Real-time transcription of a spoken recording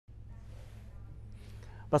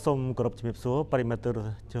ប្រសុំគោរពជំរាបសួរប្រិមត្ត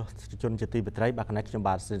ជនជាទីមេត្រីបាទគណៈខ្ញុំ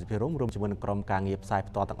បាទសេនសុភិរមរួមជាមួយនឹងក្រុមការងារផ្សាយ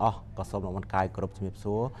ផ្ទាល់ទាំងអស់ក៏សូមអនុមោទនាគោរពជំរាប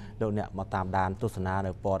សួរលោកអ្នកមកតាមដានទស្សនា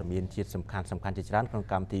នៅព័ត៌មានជាតិសំខាន់ជាច្រើនក្នុង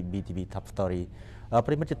កម្មវិធី BTV Top Story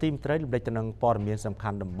ប្រិមត្តជាទីមេត្រីលំដាប់ទៅនឹងព័ត៌មានសំខា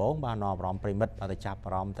ន់ដំបូងបាននាំអារម្មណ៍ប្រិមត្តទៅចាប់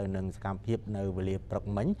អារម្មណ៍ទៅនឹងសកម្មភាពនៅវេលាព្រឹក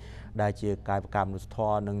មិញដែលជាកាយប្រកម្មមនុស្សធ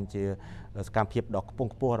ម៌និងជាសកម្មភាពដ៏ខ្ពង់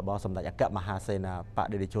ខ្ពស់របស់សម្ដេចអគ្គមហាសេនាប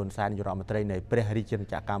តីជនសែននាយករដ្ឋមន្ត្រីនៃព្រះរាជាណា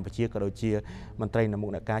ចក្រកម្ពុជាក៏ដូចជាមន្ត្រីនៅមុខ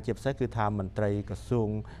អ្នកការជាពិសេសគឺថាមន្ត្រីក្រសួង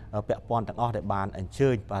ពាក់ព័ន្ធទាំងអស់ដែលបានអញ្ជើ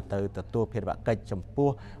ញបាទទៅទទួលភារកិច្ចចំពោះ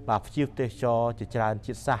បាទភ្ញៀវទេសចរជាច្រើន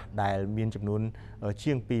ជាតិសាសន៍ដែលមានចំនួន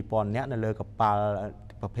ជាង 2000 នាក់នៅលើកប៉ាល់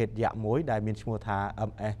ប្រភេទយក្សមួយដែលមានឈ្មោះថា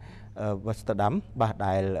Ms Westerdam បាទ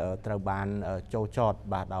ដែលត្រូវបានចូលចត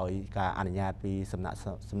បាទដោយការអនុញ្ញាតពីសំណាក់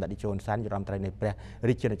សម្ដេចតេជោហ៊ុនសែននាយករដ្ឋមន្ត្រីនៃព្រះ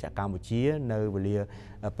រាជាណាចក្រកម្ពុជានៅវេលា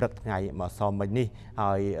ព្រឹកថ្ងៃម្សិលមិញនេះ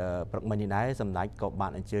ហើយព្រឹកមិញនេះដែរសម្ដេចក៏បា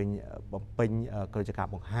នអញ្ជើញបំពេញកិច្ចការ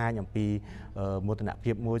បង្ហាញអំពីមោទន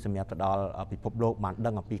ភាពមួយសម្រាប់ទៅដល់ពិភពលោកបានដឹ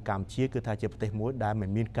ងអំពីកម្ពុជាគឺថាជាប្រទេសមួយដែលមិន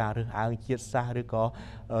មានការរើសអើងជាតិសាសន៍ឬក៏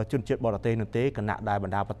ជនជាតិបរទេសនោះទេគណៈដែលប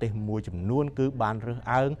ណ្ដាប្រទេសមួយចំនួនគឺបានរើស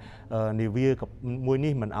អើងនាវាមួយ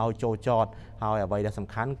នេះមិនឲ្យចូលចតហើយអ្វីដែលសំ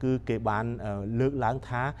ខាន់គឺគេបានលើកឡើង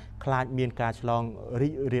ថាខ្លាចមានការឆ្លងរី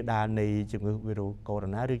ករាលដាលនៃជំងឺវីរុសកូវីដ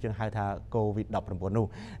 -19 ឬយើងហៅថា COVID-19 នោះ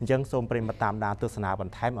អញ្ចឹងសូមប្រិយមិត្តតាមដានទស្សនាប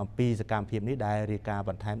ន្ថែមអំពីសកម្មភាពនេះដែលរាយការណ៍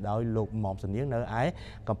បន្ថែមដោយលោកមុំសនៀងនៅឯ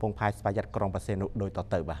កំពង់ផែស្វយ័តក្រុងប្រសេនុដូចត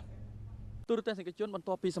ទៅបាទទូរទស្សនិកជនបន្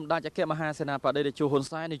ទាប់ពីសម្ដេចអគ្គមហាសេនាបតីតេជោហ៊ុន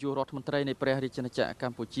សែននាយករដ្ឋមន្ត្រីនៃព្រះរាជាណាចក្រក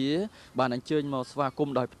ម្ពុជាបានអញ្ជើញមកស្វាគម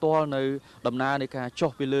ន៍ដោយផ្ទាល់នៅដំណើរនៃការ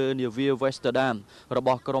ចុះពីលើនាវា Westerdam រប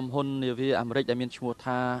ស់ក្រុមហ៊ុននាវាអាមេរិកដែលមានឈ្មោះ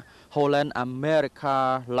ថា Holland America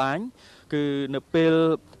Line គឺនៅពេល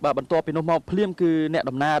បន្ទាប់ពីនោះមកភ្លាមគឺអ្នក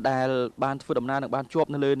ដំណើរដែលបានធ្វើដំណើរនឹងបានជាប់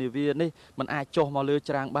នៅលើនាវានេះមិនអាចចុះមកលើ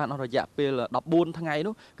ច្រាំងបានអស់រយៈពេល14ថ្ងៃ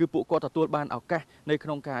នោះគឺពួកគាត់ទទួលបានឱកាសនៅក្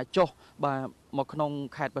នុងការចុះបាទមកក្នុង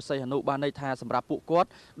ខេត្តបរសៃហនុបានន័យថាសម្រាប់ពួកគាត់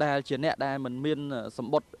ដែលជាអ្នកដែលមិនមានស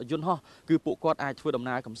ម្បត្តិយន្តហោះគឺពួកគាត់អាចធ្វើដំ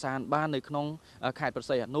ណើរកម្សាន្តបាននៅក្នុងខេត្តបរ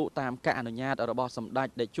សៃហនុតាមការអនុញ្ញាតរបស់សម្ដេច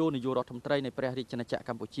តេជោនាយករដ្ឋមន្ត្រីនៃព្រះរាជាណាចក្រ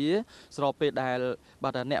កម្ពុជាស្របពេលដែលបា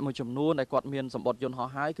ទអ្នកមួយចំនួនដែលគាត់មានសម្បត្តិយន្តហោះ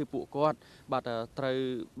ហើយគឺពួកគាត់បាទត្រូវ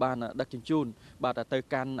បានដឹកជញ្ជូនបាទទៅ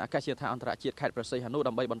កាន់អាកាសយានដ្ឋានអន្តរជាតិខេត្តបរសៃហនុ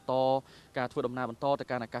ដើម្បីបន្តការធ្វើដំណើរបន្តទៅ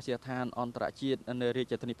កាន់អាកាសយានដ្ឋានអន្តរជាតិនៅរា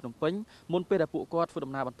ជធានីភ្នំពេញមុនពេលដែលពួកគាត់ធ្វើ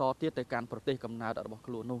ដំណើរបន្តទៀតទៅកាន់ប្រទេសកំណើតរបស់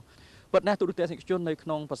ខ្លួននោះប៉ុន្តែទូរទស្សនិកជននៅក្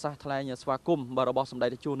នុងប្រសាសន៍ថ្លែងស្វាគមន៍របស់សម្ដេច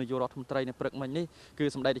តេជោនាយករដ្ឋមន្ត្រីនៅព្រឹកមិញនេះគឺ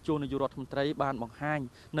សម្ដេចតេជោនាយករដ្ឋមន្ត្រីបានបង្ហាញ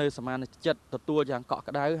នៅសមានចិត្តទទួលយ៉ាងកក់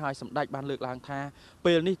ក្ដៅហើយសម្ដេចបានលើកឡើងថា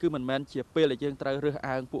ពេលនេះគឺមិនមែនជាពេលដែលយើងត្រូវរើស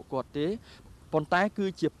អើងពួកគាត់ទេប៉ុន្តែគឺ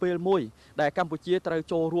ជាពេលមួយដែលកម្ពុជាត្រូវ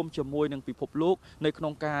ចូលរួមជាមួយនឹងពិភពលោកនៅក្នុ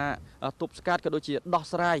ងការទប់ស្កាត់ក៏ដូចជាដោះ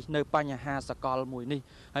ស្រាយនៅបញ្ហាសកលមួយនេះ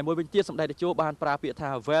ហើយមួយវិញទៀតសម្ដេចតេជោបានប្រើពាក្យថា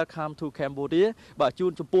Welcome to Cambodia បាទជូ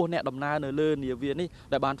នចំពោះអ្នកដំណើរនៅលើនាវានេះ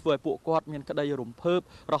ដែលបានធ្វើឲ្យពួកគាត់មានក្តីរំភើប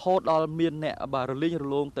រហូតដល់មានអ្នកបាទរលីងរ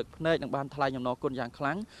លោងទឹកភ្នែកនិងបានថ្លែងអំណរគុណយ៉ាងខ្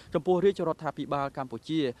លាំងចំពោះរាជរដ្ឋាភិបាលកម្ពុ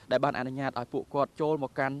ជាដែលបានអនុញ្ញាតឲ្យពួកគាត់ចូលម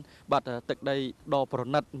កកាន់បាទទឹកដីដ៏ប្រ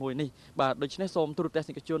ណិតមួយនេះបាទដូច្នេះសូមទូរទស្ស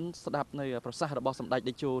និកជនស្ដាប់នៅប្រសាសន៍របស់សម្ដេច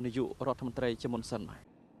តេជោនាយករដ្ឋមន្ត្រីជាមុនសិនបាទ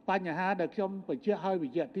បញ្ហាដែលខ្ញុំបញ្ជាក់ឲ្យវិ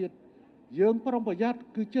ជ្ជាទៀតយើងប្រុងប្រយ័ត្ន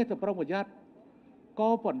គឺចេះតែប្រុងប្រយ័ត្នក៏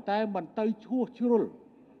ប៉ុន្តែមិនទៅឈួសជ្រុល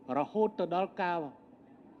រហូតទៅដល់ការ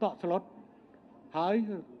តក់ស្លុតហើយ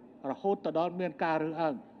រហូតទៅដល់មានការរើសអើ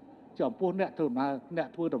ងចំពោះអ្នកធ្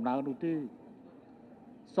វើដំណើរនោះទេ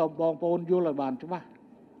សូមបងប្អូនយល់ឲ្យបានច្បាស់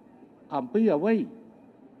អំពីអ្វី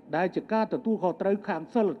ដែលជាការទទួលខុសត្រូវខាង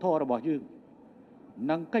សិលធម៌របស់យើង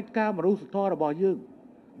និងកិច្ចការមនុស្សធម៌របស់យើង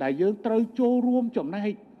ដែលយើងត្រូវចូលរួមចំណែ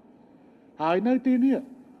កហើយនៅទីនេះ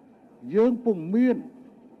យើងពុំមាន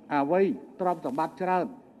អ្វីទ្រព្យសម្បត្តិច្រើន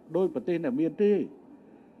ដោយប្រទេសដែលមានទេ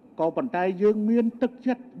ក៏ប៉ុន្តែយើងមានទឹក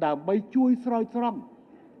ចិត្តដើម្បីជួយស្រោចស្រង់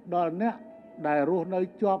ដល់អ្នកដែលរស់នៅ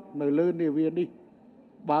ជាប់នៅលើនាវានេះ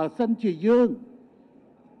បើសិនជាយើង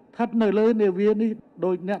ស្ថិតនៅលើនាវានេះ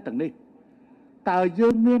ដោយអ្នកទាំងនេះតើយើ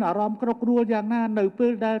ងមានអារម្មណ៍ក្រោកគ្រួលយ៉ាងណានៅពេ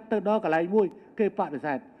លដែលទៅដល់កន្លែងមួយគេបដិ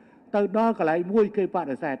សេធទៅដល់កន្លែងមួយគេប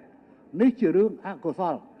ដិសេធនេះជារឿងអកុស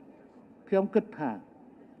លខ្ញុំគិតថា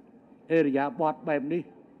អេរយាប័តបែបនេះ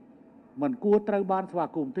មិនគួរត្រូវបានស្វា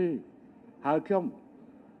គមន៍ទេហើយខ្ញុំ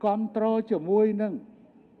គាំទ្រជាមួយនឹង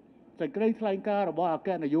សេចក្តីថ្លែងការណ៍របស់អគ្គ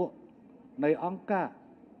នាយកនៃអង្គការ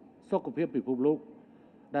សុខភាពពិភពលោក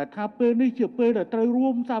ដែលថាពេលនេះជាពេលដែលត្រូវរួ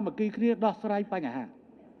មសាមគ្គីគ្នាដោះស្រាយបញ្ហា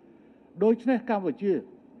ដូច្នេះកម្ពុជា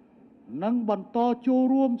នឹងបន្តចូល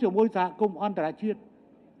រួមជាមួយសហគមន៍អន្តរជាតិ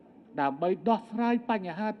ដើម្បីដោះស្រាយប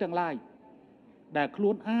ញ្ហាទាំងឡាយដែលខ្លួ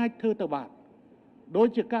នអាចធ្វើទៅបានដោយ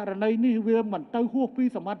ជាករណីនេះវាមិនទៅហួសពី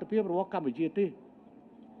សមត្ថភាពរបស់កម្ពុជាទេ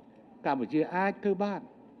កម្ពុជាអាចធ្វើបាន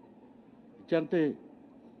អញ្ចឹងទេ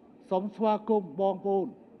សូមស្វាគមន៍បងប្អូន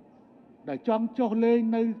ដែលចង់ចុះលេង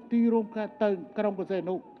នៅទីរួមខេត្តទៅក្រុងកសែ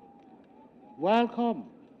នុ Welcome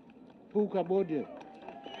to Cambodia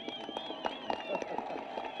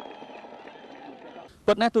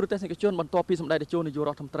ប៉ុន្តែទូរទស្សនិកជនបន្ទាប់ពីសម្ដេចតេជោនាយករ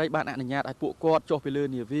ដ្ឋមន្ត្រីបានអនុញ្ញាតឲ្យពួកគាត់ចុះពីលើ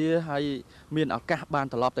នាវាហើយមានឱកាសបាន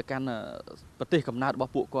ត្រឡប់ទៅកាន់ប្រទេសកំណើតរប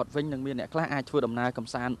ស់ពួកគាត់វិញនឹងមានអ្នកខ្លះអាចធ្វើដំណើរក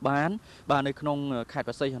ម្សាន្តបាននៅក្នុងខេត្តប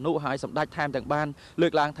រសៃហនុហើយសម្ដេចថែមទាំងបានលើ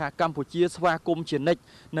កឡើងថាកម្ពុជាស្វាគមន៍ជានិច្ច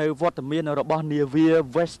នៅវត្តមានរបស់នាវា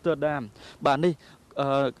Westerdam បាទនេះ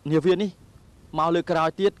នាវានេះមកលើកក្រោយ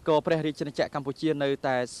ទៀតក៏ព្រះរាជាណាចក្រកម្ពុជានៅ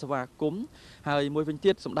តែស្វាគមន៍ហើយមួយវិញ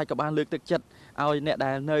ទៀតសម្ដេចក៏បានលើកទឹកចិត្តឲ្យអ្នក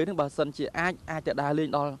ដែលនៅនឹងបើសិនជាអាចទៅដើរលេង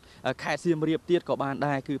ដល់ខេត្តសៀមរាបទៀតក៏បាន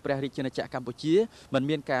ដែរគឺព្រះរាជាណាចក្រកម្ពុជាមិន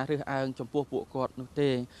មានការរើសអើងចំពោះពួកគាត់នោះទេ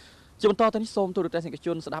ជាបន្តទៅនេះសូមទូរទស្សនិកជ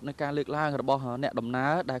នស្ដាប់នៅការលើកឡើងរបស់អ្នកដំណើ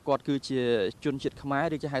រដែលគាត់គឺជាជនជាតិខ្មែរ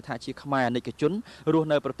ឬជាហៅថាជាខ្មែរអានិកជនរស់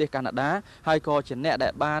នៅប្រទេសកាណាដាហើយក៏ជាអ្នកដែ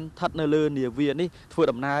លបានស្ថិតនៅលើនាវានេះធ្វើ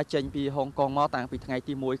ដំណើរចេញពីហុងកុងមកតាំងពីថ្ងៃ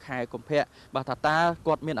ទី1ខែកុម្ភៈបាទថាតើ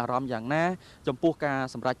គាត់មានអារម្មណ៍យ៉ាងណាចំពោះការ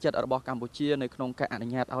សម្រេចចិត្តរបស់កម្ពុជានៅក្នុងការអនុ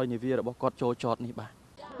ញ្ញាតឲ្យនាវារបស់គាត់ចូលចតនេះបាទ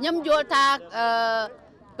ខ្ញុំយល់ថា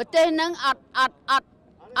ប្រទេសហ្នឹង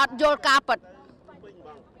អត់យល់ការពិត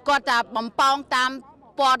គាត់ថាបំពងតាម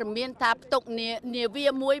ព័ត៌មានថាផ្ទុកនាវា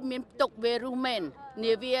មួយមានផ្ទុកវារុសមែន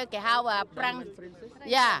នាវាគេហៅប្រាំង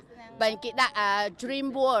យ៉ាបែរគេដាក់ Dream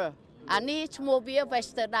World អានេះឈ្មោះវា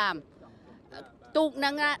Westerdam ទូកហ្នឹ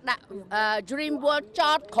ងដាក់ Dream World ច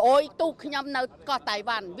តក្រោយទូកខ្ញុំនៅកោះតៃ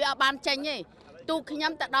វ៉ាន់វាអត់បានចេញទេទូកខ្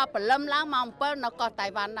ញុំទៅដល់ព្រលឹមឡើងម៉ោង7នៅកោះតៃ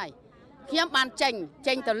វ៉ាន់ហើយខ្ញុំបានចេញ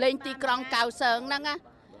ទៅលេងទីក្រុងកៅសើងហ្នឹងណា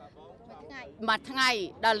មួយថ្ងៃ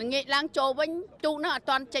ដល់ល្ងាចឡើងចូលវិញទូកហ្នឹងអត់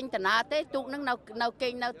ទាន់ចេញដំណើរទេទូកហ្នឹងនៅគេ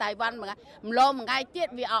ងនៅតៃវ៉ាន់មួយថ្ងៃទៀត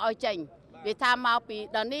វាអត់ឲ្យចេញវាថាមកពី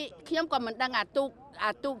ដល់នេះខ្ញុំក៏មិនដឹងអា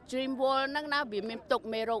ទូក Dream World ហ្នឹងណាវាមានផ្ទុក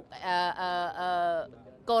មេរោគ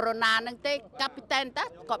កូវីដ ហ្នឹងទេកាពីតែនតា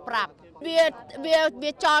គាត់ប្រាប់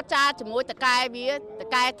វាចរចាជាមួយត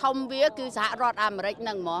កែធំវាគឺសហរដ្ឋអាមេរិកហ្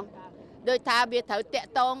នឹងហ្មងដោយថាវាត្រូវតាក់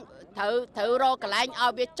ទងត្រូវរកកន្លែងឲ្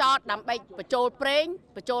យវាចតដើម្បីបញ្ចូលប្រេង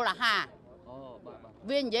បញ្ចូលអាហារ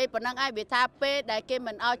វានិយាយប៉ុណ្ណឹងឯងវាថាពេលដែលគេ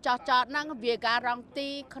មិនឲ្យចតហ្នឹងវាការរងទី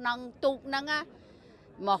ក្នុងទូកហ្នឹង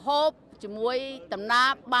មហូបជាមួយដំណើរ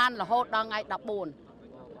បានរហូតដល់ថ្ងៃ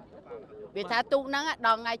14វាថាទូកហ្នឹងដ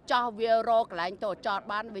ល់ថ្ងៃចោះវារកកន្លែងទៅចត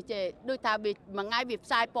បានវាចេះដូចថាវាមួយថ្ងៃវាផ្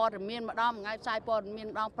សាយព័ត៌មានម្ដងមួយថ្ងៃផ្សាយព័ត៌មាន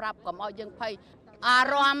ម្ដងប្រាប់កុំឲ្យយើងភ័យអា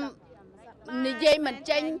រម្មណ៍និយាយមិន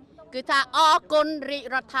ចេញគឺថាអរគុណរាជ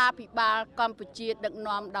រដ្ឋាភិបាលកម្ពុជាដឹក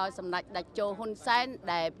នាំដោយសម្ដេចតេជោហ៊ុនសែន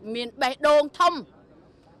ដែលមានបេះដូងធំ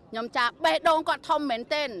ខ្ញុំចាបេះដូងគាត់ធំមែន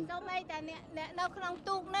ទែនសូម្បីតែអ្នកនៅក្នុង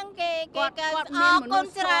ទូកហ្នឹងគេអរគុណ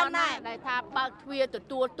ច្រើនណាស់ដែលថាបើកទ្វារទ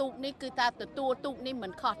ទួលទូកនេះគឺថាទទួលទូកនេះមិ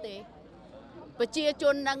នខុសទេប្រជាជ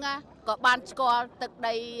នហ្នឹងក៏បានស្គាល់ទឹក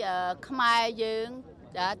ដីខ្មែរយើង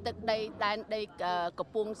ទឹកដីដែនដីកំ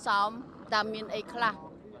ពង់សោមតើមានអីខ្លះ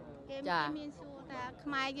ចាមានសួរថាខ្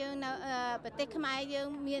មែរយើងនៅប្រទេសខ្មែរយើង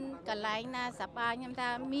មានកន្លែងណាសប្បាយខ្ញុំថា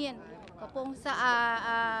មានកំពង់សោម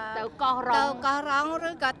ទៅកោះរង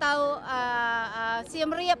ឬក៏ទៅសៀម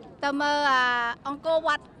រាបទៅមើលអង្គរវ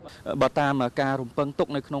ត្តបើតាមការរំពឹងទុក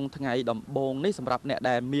នៅក្នុងថ្ងៃដំបូងនេះសម្រាប់អ្នក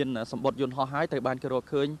ដែលមានសម្បត្តិយន្តហោះហើយត្រូវបានគេរក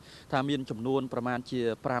ឃើញថាមានចំនួនប្រមាណជា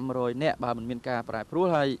500នាក់បើមិនមានការប្រែប្រួល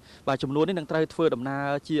ហើយបាទចំនួននេះនឹងត្រូវធ្វើដំណើរ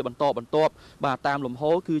ជាបន្តបន្ទាប់បាទតាមលំ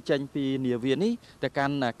ហូរគឺចេញពីនាវានេះទៅកា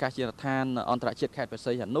ន់អាកាសយានដ្ឋានអន្តរជាតិខេត្តបរ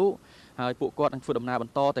សៃហនុហើយពួកគាត់នឹងធ្វើដំណើរប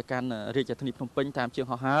ន្តទៅកាន់រាជធានីភ្នំពេញតាមជើង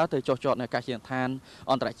ហោះហើរទៅចុះចតនៅអាកាសយានដ្ឋាន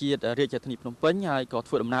អន្តរជាតិរាជធានីភ្នំពេញហើយក៏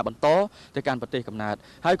ធ្វើដំណើរបន្តទៅកាន់ប្រទេសកំណើត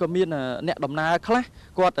ហើយក៏មានអ្នកដំណើរខ្លះ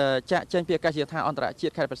គាត់ចាក់ចេញពីអាកាសយានដ្ឋានអន្តរជា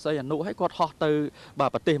តិខេត្តបរសៃហនុហើយគាត់ហោះទៅបាទ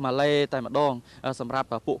ប្រទេសម៉ាឡេតែម្ដងសម្រាប់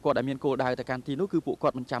ពួកគាត់ដែលមានគោលដៅទៅកាន់ទីនោះគឺពួកគា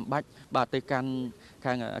ត់មិនចាំបាច់បាទទៅកាន់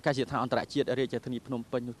ខាងអាកាសយានដ្ឋានអន្តរជាតិរាជធានីភ្នំ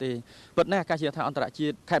ពេញនោះទេប៉ុន្តែអាកាសយានដ្ឋានអន្តរជា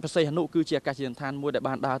តិខេត្តបរសៃហនុគឺជាអាកាសយានដ្ឋានមួយដែល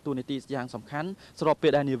បានដើរតួនាទីយ៉ាងសំខាន់ស្របពេ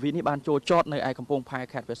លដែលនាវានេះបានចូលចតនៅឯកំពង់ផែ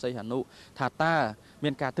ខេត្តបរសៃហនុថាតើមា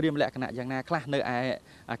នការត្រៀមលក្ខណៈយ៉ាងណាខ្លះនៅឯ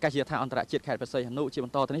អាកាសយានដ្ឋានអន្តរជាតិខេត្តបរសៃហនុជាប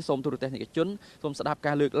ន្តទៅនេះសូមទូរទស្សនិកជនសូមស្ដាប់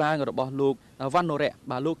ការលើកឡើងរបស់លោកវណ្ណរៈ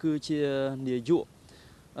បាទលោកគឺជានាយក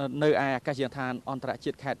នៅឯអាកាសយានដ្ឋានអន្តរជា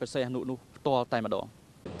តិខេត្តបរសៃហនុនោះផ្ទាល់តែម្ដង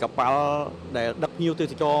កប៉ាល់ដែលដឹកភ្ញៀវទេ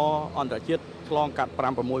សចរអន្តរជាតិឆ្លងកាត់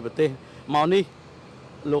5-6ប្រទេសមកនេះ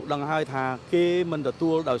លោកដឹងហើយថាគេមិនទ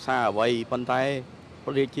ទួលដោយសារអ្វីប៉ុន្តែប្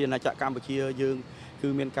រជាជាណាចក្រកម្ពុជាយើងគឺ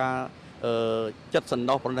មានការចិត្តសន្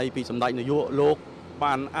តោសប្រណីពីសម្ដេចនាយកលោក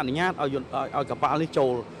បានអនុញ្ញាតឲ្យកប៉ាល់នេះចូ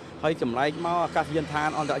លហើយចម្លែកមកអាកាសយានដ្ឋាន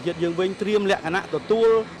អន្តរជាតិយើងវិញត្រៀមលក្ខណៈទទួល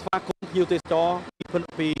ស្វាគមន៍ភ្ញៀវទេសចរ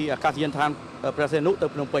ពីអាកាសយានដ្ឋានព្រះសីហនុទៅ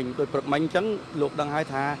ភ្នំពេញដោយព្រឹកមិញអញ្ចឹងលោកដឹងហើយ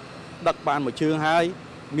ថាដឹកបានមួយជើងហើយ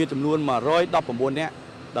មានចំនួន119នាក់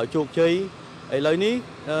ដោយជោគជ័យ ឥឡូវនេះ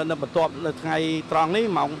នៅបន្ទាប់នៅថ្ងៃត្រង់នេះ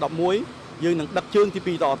ម៉ោង 11 យើងនឹងដឹកជើងទី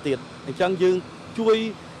 2 តទៀតអញ្ចឹងយើងជួយ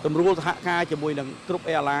សម្រួលសហការជាមួយនឹងគ្រប់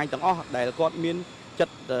airline ទាំងអស់ដែលគាត់មានចិ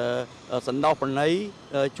ត្តសណ្ដោសប្រណី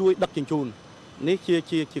ជួយដឹកជញ្ជូននេះ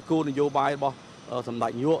ជាគោលនយោបាយរបស់សម្ដេ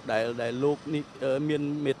ចនាយកដែលលោកនេះមាន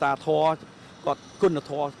មេត្តាធម៌គាត់គុណ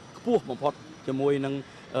ធម៌ខ្ពស់បំផុតជាមួយនឹង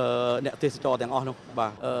អ្នកទេសចរទាំងអស់នោះបា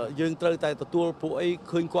ទយើងត្រូវតែទទួលពួកអី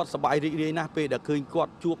ឃើញគាត់សប្បាយរីករាយណាស់ពេលដែលឃើញគា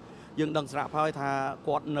ត់ជួបយើងដឹងស្រាប់ហើយថា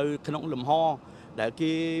គាត់នៅក្នុងលំហដែល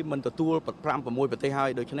គេមិនទទួល5-6ប្រទេសហើយ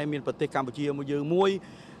ដូច្នេះមានប្រទេសកម្ពុជាមួយយើងមួយ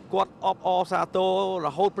គាត់អបអរសាទររ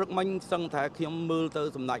ហូតព្រឹកមិញសឹងថាខ្ញុំមើលទៅ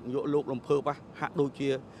សម្ដេចនាយកលោករំភើបហាក់ដូចជា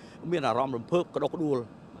មានអារម្មណ៍រំភើបក្តុកក្តួល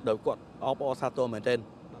ដោយគាត់អបអរសាទរមែនទែន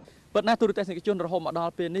ប៉ុន្តែទូរទស្សនិកជនរហូតមកដ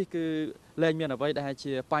ល់ពេលនេះគឺលែងមានអ្វីដែល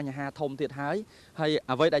ជាបញ្ហាធំទៀតហើយ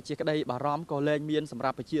អ្វីដែលជាក្តីបារម្ភក៏លែងមានសម្រា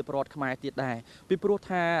ប់ប្រជាពលរដ្ឋខ្មែរទៀតដែរពីព្រោះ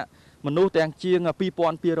ថាមនុស្សទាំងជាង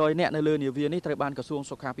 2200 នាក់នៅលើនាវានេះត្រូវបានក្រសួង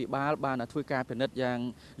សុខាភិបាលបានធ្វើការពិនិត្យយ៉ាង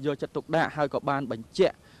យកចិត្តទុកដាក់ហើយក៏បានបញ្ជា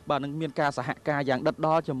ក់បាទនឹងមានការសហការយ៉ាងដិតដ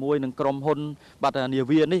ល់ជាមួយនឹងក្រុមហ៊ុនបាទនា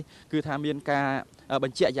វានេះគឺថាមានការប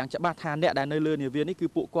ញ្ជាក់យ៉ាងច្បាស់ថាអ្នកដែលនៅលើនាវានេះគឺ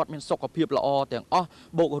ពួកគាត់មានសុខភាពល្អទាំងអស់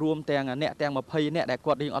បូករួមទាំងអ្នកទាំង20នាក់ដែល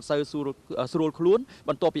គាត់រៀងអត់សូវស្រួលខ្លួន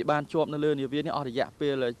បន្ទាប់ពីបានជាប់នៅលើនាវានេះអស់រយៈពេ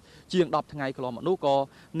លជាង10ថ្ងៃកន្លងមកនោះក៏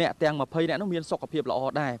អ្នកទាំង20នាក់នោះមានសុខភាពល្អ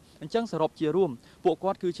ដែរអញ្ចឹងសរុបជារួមពួក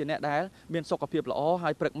គាត់គឺជាអ្នកដែលមានសុខភាពល្អហើ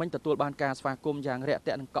យព្រឹកមិញទទួលបានការស្វាគមន៍យ៉ាងរាក់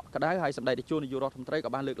ទាក់និងកក់ក្ដៅហើយសម្ដេចតេជោនាយករដ្ឋមន្ត្រីក៏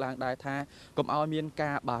បានលើកឡើងដែរថាកុំឲ្យមាន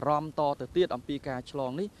ការបារម្ភតទៅទៀតអំពីការឆ្ល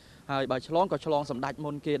ងនេះហើយបើឆ្លងក៏ឆ្លងសម្ដេច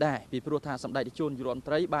មុនគេដែរពីព្រោះថាសម្ដេចតេជោនាយករដ្ឋមន្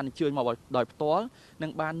ត្រីបានអញ្ជើញមកដោយផ្ទាល់និ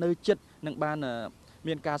ងបាននៅចិត្តនិងបាន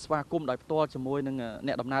មានការស្វាគមន៍ដោយផ្ទាល់ជាមួយនឹង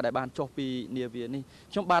អ្នកដំណើរដែលបានចុះពីនាវានេះ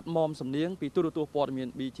ខ្ញុំបាទមុំសំនៀងពីទូរទស្សន៍ព័ត៌មាន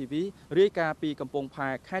BTV រាយការណ៍ពីកំពង់ផែ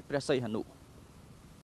ខេត្តព្រះសីហនុ